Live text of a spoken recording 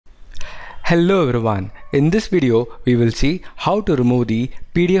Hello everyone, in this video we will see how to remove the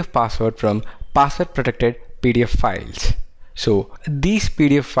PDF password from password protected PDF files. So these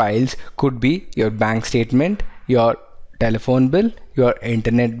PDF files could be your bank statement, your telephone bill, your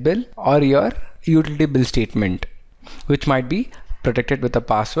internet bill or your utility bill statement, which might be protected with a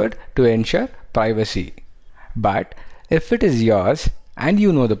password to ensure privacy. But if it is yours and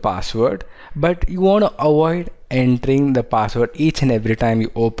you know the password but you want to avoid entering the password each and every time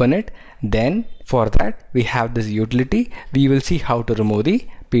you open it, then for that we have this utility. We will see how to remove the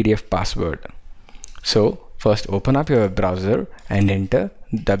PDF password. So first open up your web browser and enter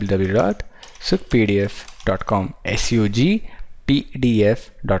www.sugpdf.com,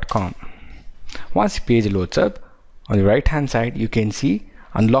 sugpdf.com. Once the page loads up, on the right hand side you can see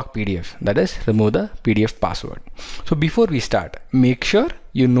unlock PDF, that is remove the PDF password. So before we start, make sure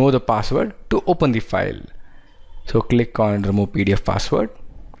you know the password to open the file. So click on remove PDF password.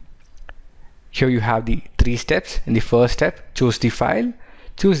 Here you have the 3 steps. In the first step, choose the file,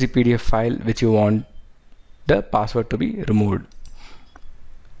 choose the PDF file which you want the password to be removed.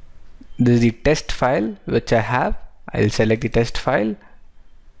 This is the test file which I have. I'll select the test file.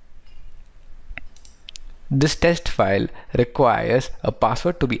 This test file requires a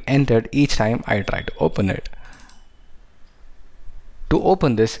password to be entered each time I try to open it. To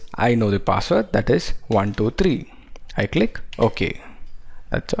open this, I know the password, that is 123. I click OK.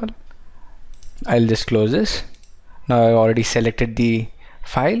 That's all. I'll just close this. Now I've already selected the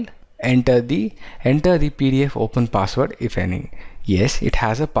file. Enter the PDF open password, if any. Yes, it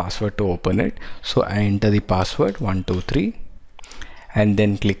has a password to open it. So I enter the password 123 and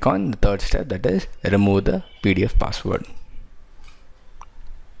then click on the third step, that is remove the PDF password.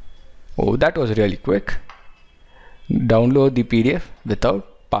 Oh, that was really quick. Download the PDF without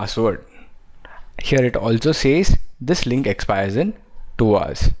password. Here it also says this link expires in 2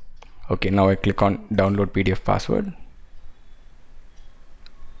 hours. Okay, now I click on download PDF password.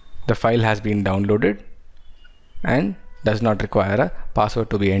 The file has been downloaded and does not require a password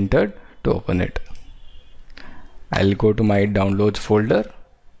to be entered to open it. I'll go to my downloads folder.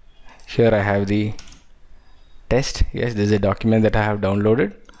 Here I have the test. Yes, this is a document that I have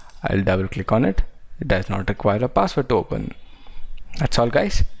downloaded. I'll double click on it. It does not require a password to open. That's all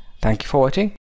guys. Thank you for watching.